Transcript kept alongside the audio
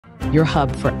your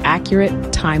hub for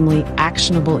accurate, timely,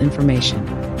 actionable information.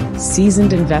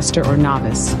 Seasoned investor or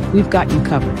novice, we've got you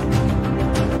covered.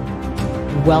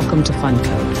 Welcome to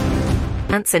Fundcode.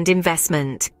 Finance and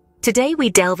investment. Today we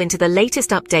delve into the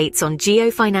latest updates on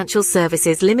Jio Financial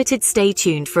Services Limited. Stay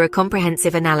tuned for a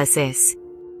comprehensive analysis.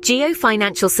 Jio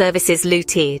Financial Services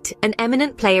Limited, an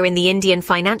eminent player in the Indian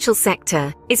financial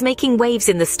sector, is making waves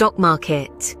in the stock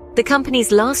market. The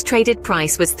company's last traded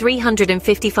price was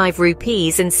 355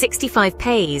 rupees and 65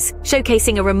 paise,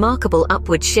 showcasing a remarkable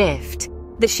upward shift.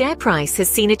 The share price has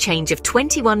seen a change of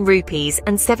 21 rupees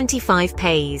and 75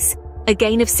 paise, a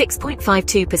gain of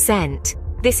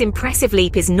 6.52%. This impressive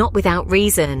leap is not without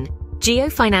reason.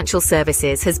 Jio Financial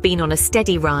Services has been on a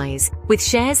steady rise, with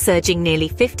shares surging nearly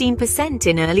 15%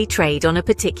 in early trade on a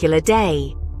particular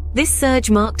day. This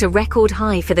surge marked a record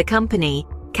high for the company,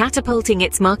 catapulting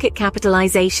its market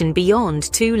capitalization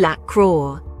beyond 2 lakh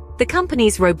crore. The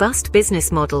company's robust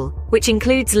business model, which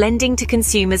includes lending to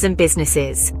consumers and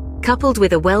businesses, coupled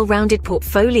with a well-rounded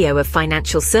portfolio of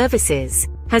financial services,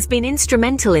 has been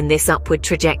instrumental in this upward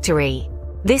trajectory.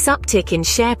 This uptick in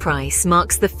share price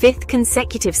marks the 5th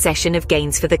consecutive session of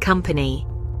gains for the company.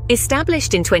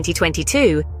 Established in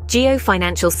 2022, Jio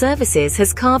Financial Services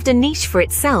has carved a niche for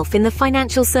itself in the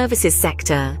financial services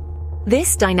sector.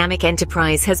 This dynamic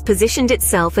enterprise has positioned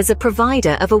itself as a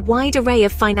provider of a wide array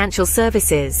of financial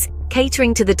services,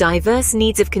 catering to the diverse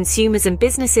needs of consumers and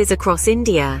businesses across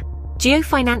India. Jio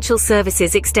Financial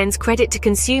Services extends credit to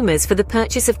consumers for the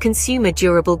purchase of consumer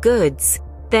durable goods,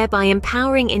 thereby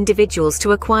empowering individuals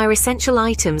to acquire essential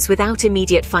items without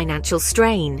immediate financial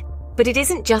strain. But it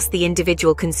isn't just the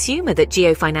individual consumer that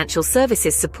Jio Financial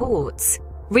Services supports.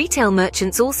 Retail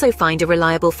merchants also find a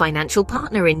reliable financial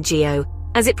partner in Jio,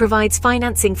 as it provides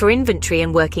financing for inventory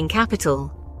and working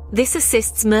capital. This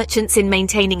assists merchants in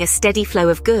maintaining a steady flow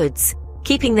of goods,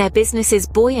 keeping their businesses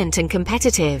buoyant and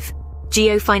competitive.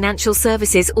 Jio Financial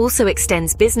Services also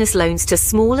extends business loans to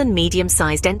small and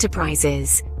medium-sized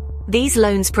enterprises. These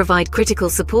loans provide critical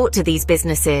support to these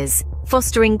businesses,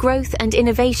 fostering growth and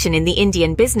innovation in the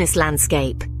Indian business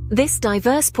landscape. This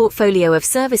diverse portfolio of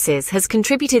services has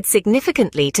contributed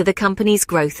significantly to the company's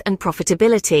growth and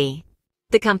profitability.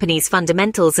 The company's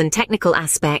fundamentals and technical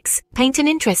aspects paint an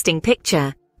interesting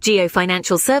picture. Jio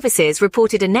Financial Services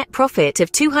reported a net profit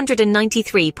of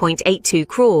 293.82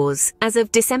 crores as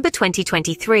of December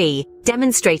 2023,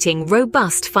 demonstrating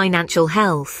robust financial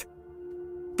health.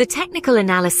 The technical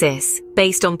analysis,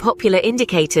 based on popular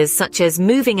indicators such as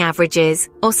moving averages,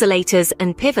 oscillators,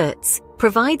 and pivots,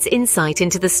 provides insight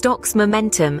into the stock's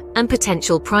momentum and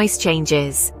potential price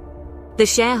changes. The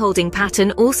shareholding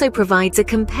pattern also provides a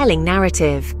compelling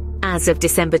narrative. As of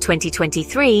December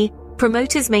 2023,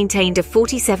 promoters maintained a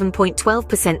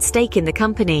 47.12% stake in the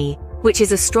company, which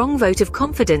is a strong vote of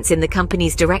confidence in the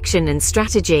company's direction and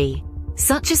strategy.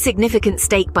 Such a significant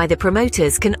stake by the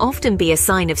promoters can often be a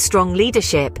sign of strong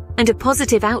leadership and a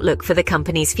positive outlook for the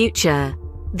company's future.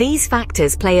 These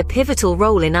factors play a pivotal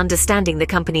role in understanding the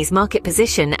company's market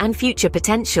position and future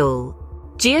potential.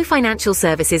 Jio Financial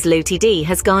Services Limited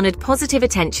has garnered positive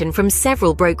attention from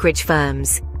several brokerage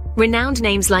firms. Renowned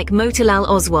names like Motilal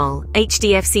Oswal,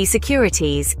 HDFC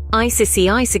Securities,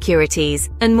 ICICI Securities,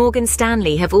 and Morgan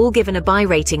Stanley have all given a buy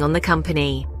rating on the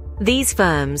company. These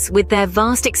firms, with their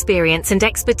vast experience and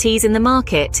expertise in the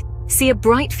market, see a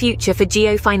bright future for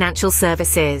Jio Financial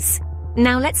Services.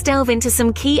 Now let's delve into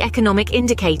some key economic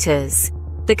indicators.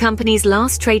 The company's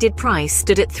last traded price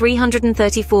stood at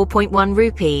 334.1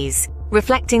 rupees,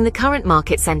 reflecting the current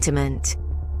market sentiment.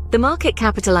 The market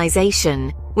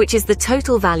capitalization, which is the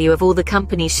total value of all the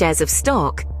company's shares of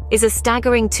stock, is a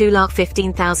staggering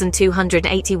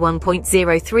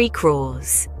 2,15,281.03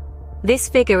 crores. This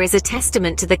figure is a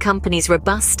testament to the company's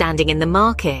robust standing in the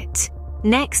market.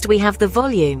 Next, we have the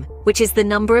volume, which is the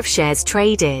number of shares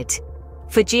traded.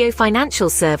 For Jio Financial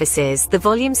Services, the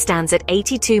volume stands at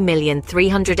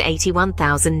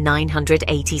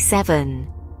 82,381,987.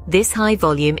 This high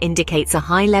volume indicates a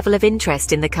high level of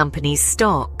interest in the company's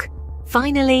stock.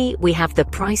 Finally, we have the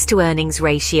price-to-earnings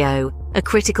ratio, a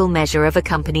critical measure of a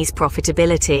company's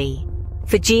profitability.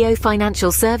 For Jio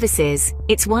Financial Services,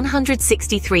 it's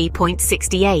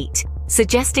 163.68,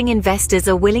 suggesting investors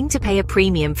are willing to pay a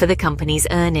premium for the company's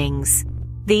earnings.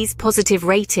 These positive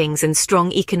ratings and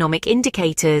strong economic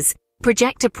indicators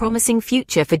project a promising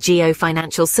future for Jio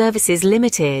Financial Services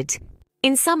Limited.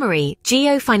 In summary,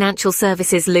 Jio Financial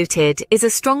Services Limited is a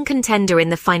strong contender in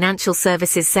the financial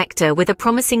services sector with a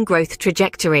promising growth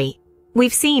trajectory.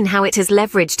 We've seen how it has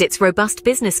leveraged its robust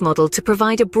business model to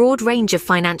provide a broad range of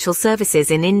financial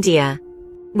services in India.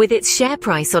 With its share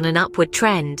price on an upward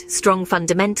trend, strong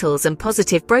fundamentals and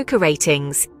positive broker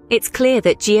ratings, It's clear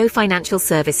that Geo Financial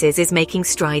Services is making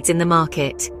strides in the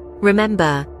market.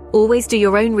 Remember, always do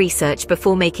your own research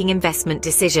before making investment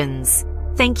decisions.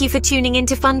 Thank you for tuning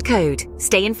into Fundcode.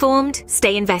 Stay informed,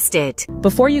 stay invested.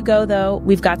 Before you go, though,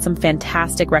 we've got some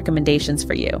fantastic recommendations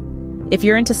for you. If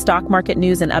you're into stock market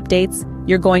news and updates,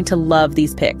 you're going to love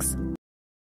these picks.